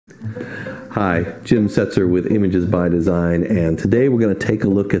Hi, Jim Setzer with Images by Design, and today we're going to take a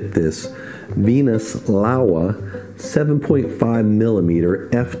look at this Venus Laowa 7.5 millimeter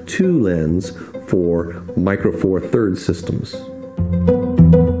f2 lens for Micro Four Thirds systems.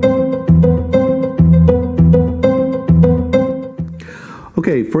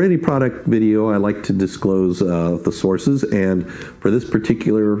 Okay, for any product video, I like to disclose the sources, and for this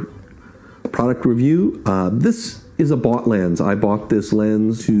particular product review, this is a bought lens. I bought this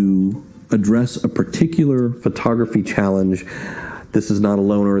lens to address a particular photography challenge. This is not a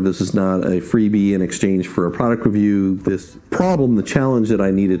loaner, this is not a freebie in exchange for a product review. This problem, the challenge that I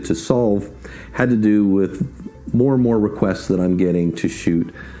needed to solve, had to do with more and more requests that I'm getting to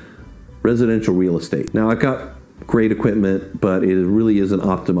shoot residential real estate. Now, I've got great equipment, but it really isn't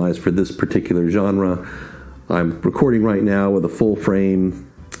optimized for this particular genre. I'm recording right now with a full frame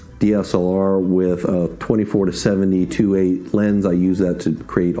DSLR with a 24-70 2.8 lens. I use that to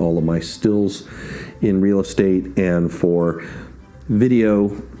create all of my stills in real estate, and for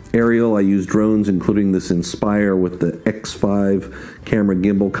video aerial I use drones, including this Inspire with the X5 camera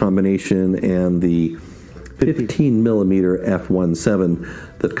gimbal combination and the 15 millimeter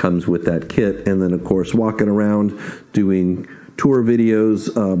f1.7 that comes with that kit. And then of course walking around doing tour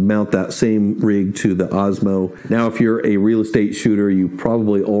videos, mount that same rig to the Osmo. Now, if you're a real estate shooter, you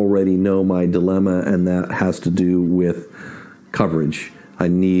probably already know my dilemma, and that has to do with coverage. I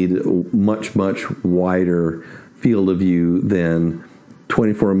need a much wider field of view than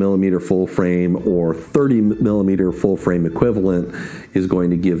 24 millimeter full frame or 30 millimeter full frame equivalent is going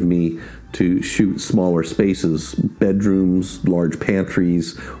to give me to shoot smaller spaces, bedrooms, large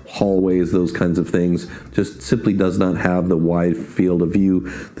pantries, hallways, those kinds of things. Just simply does not have the wide field of view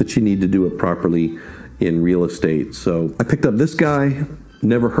that you need to do it properly in real estate. So I picked up this guy.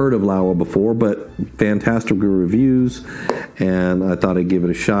 Never heard of Laowa before, but fantastic reviews, and I thought I'd give it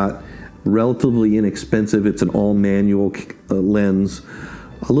a shot. Relatively inexpensive. It's an all-manual lens,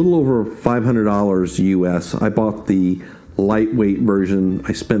 a little over $500 US. I bought the lightweight version.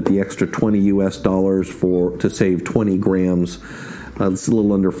 I spent the extra $20 US to save 20 grams. It's a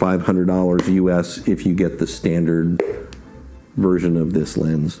little under $500 US if you get the standard version of this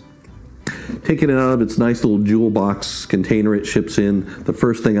lens. Taking it out of its nice little jewel box container it ships in, the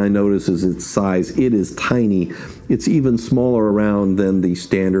first thing I notice is its size. It is tiny. It's even smaller around than the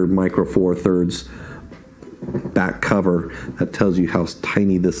standard Micro Four Thirds back cover. That tells you how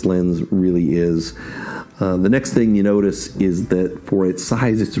tiny this lens really is. The next thing you notice is that for its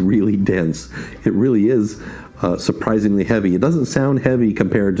size, it's really dense. It really is surprisingly heavy. It doesn't sound heavy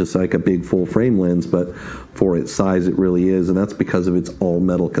compared to like a big full frame lens, but for its size, it really is, and that's because of its all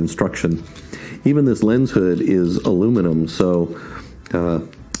metal construction. Even this lens hood is aluminum, so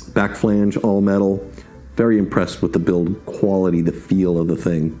back flange, all metal. Very impressed with the build quality, the feel of the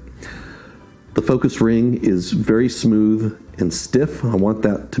thing. The focus ring is very smooth and stiff. I want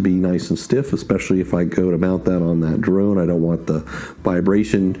that to be nice and stiff, especially if I go to mount that on that drone. I don't want the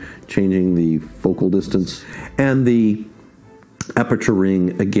vibration changing the focal distance. And the aperture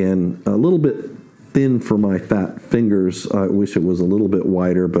ring, again, a little bit thin for my fat fingers. I wish it was a little bit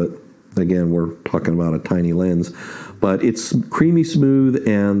wider, but again, we're talking about a tiny lens. But it's creamy smooth,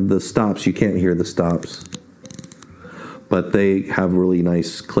 and the stops, you can't hear the stops, but they have really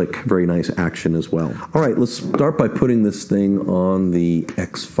nice click, very nice action as well. All right, let's start by putting this thing on the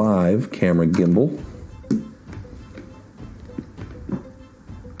X5 camera gimbal.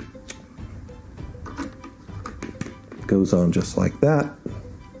 Goes on just like that.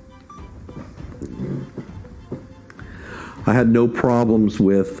 I had no problems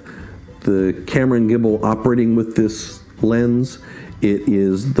with the camera and gimbal operating with this lens. It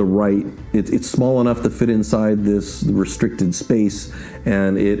is the right, it's small enough to fit inside this restricted space,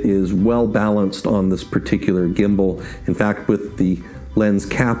 and it is well balanced on this particular gimbal. In fact, with the lens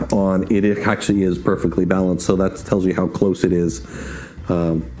cap on, it actually is perfectly balanced, so that tells you how close it is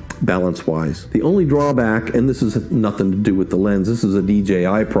balance-wise. The only drawback, and this has nothing to do with the lens, this is a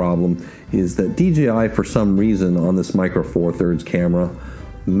DJI problem, is that DJI, for some reason, on this Micro Four Thirds camera,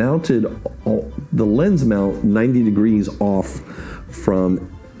 mounted the lens mount 90 degrees off from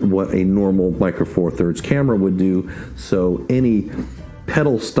what a normal Micro Four Thirds camera would do. So any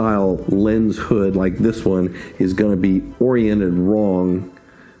pedal style lens hood like this one is going to be oriented wrong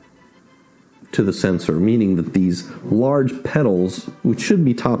to the sensor, meaning that these large pedals, which should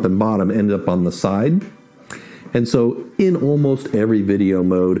be top and bottom, end up on the side. And so in almost every video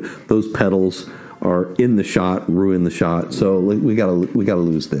mode, those pedals are in the shot, ruin the shot. So we gotta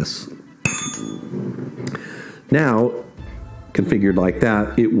lose this. Now, configured like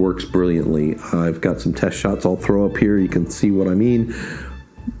that, it works brilliantly. I've got some test shots I'll throw up here. You can see what I mean.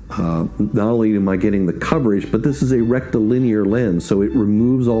 not only am I getting the coverage, but this is a rectilinear lens, so it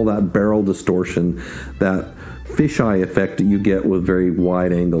removes all that barrel distortion, that fisheye effect that you get with very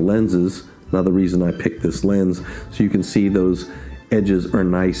wide angle lenses. Another reason I picked this lens, so you can see those edges are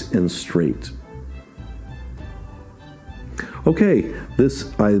nice and straight. Okay,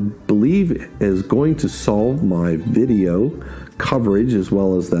 this I believe is going to solve my video coverage as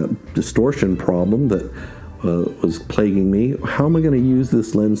well as that distortion problem that was plaguing me. How am I going to use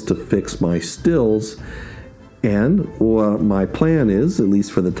this lens to fix my stills? And what my plan is, at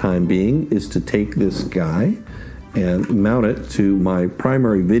least for the time being, is to take this guy and mount it to my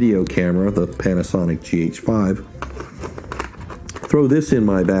primary video camera, the Panasonic GH5. Throw this in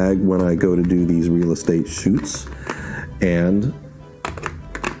my bag when I go to do these real estate shoots, and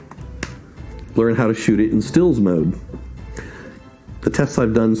learn how to shoot it in stills mode. The tests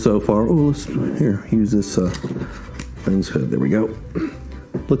I've done so far, let's use this lens hood. There we go.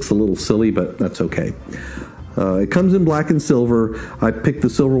 Looks a little silly, but that's okay. It comes in black and silver. I picked the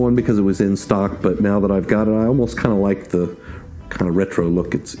silver one because it was in stock, but now that I've got it, I almost kind of like the kind of retro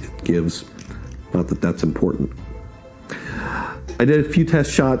look it gives. Not that that's important. I did a few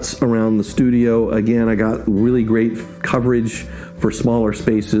test shots around the studio. Again, I got really great coverage for smaller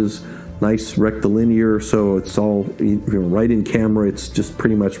spaces. Nice rectilinear, so it's all right in camera. It's just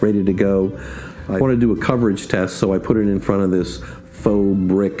pretty much ready to go. I want to do a coverage test, so I put it in front of this faux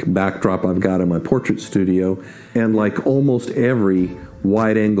brick backdrop I've got in my portrait studio. And like almost every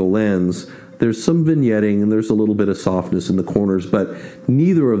wide-angle lens, there's some vignetting and there's a little bit of softness in the corners, but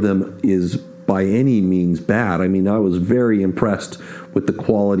neither of them is by any means bad. I mean, I was very impressed with the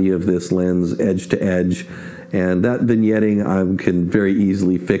quality of this lens, edge to edge. And that vignetting I can very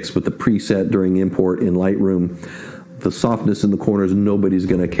easily fix with the preset during import in Lightroom. The softness in the corners, nobody's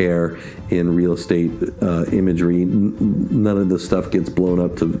going to care in real estate imagery. None of this stuff gets blown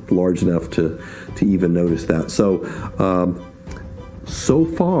up to large enough to even notice that. So, so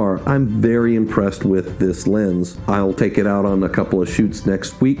far, I'm very impressed with this lens. I'll take it out on a couple of shoots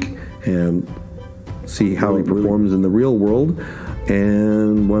next week and see how it performs in the real world.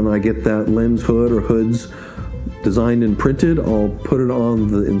 And when I get that lens hood or hoods designed and printed, I'll put it on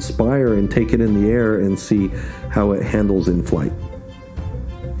the Inspire and take it in the air and see how it handles in flight.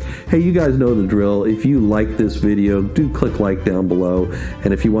 Hey, you guys know the drill. If you like this video, do click like down below.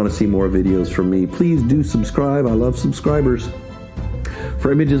 And if you want to see more videos from me, please do subscribe. I love subscribers.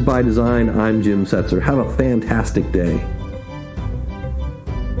 For Images by Design, I'm Jim Setzer. Have a fantastic day.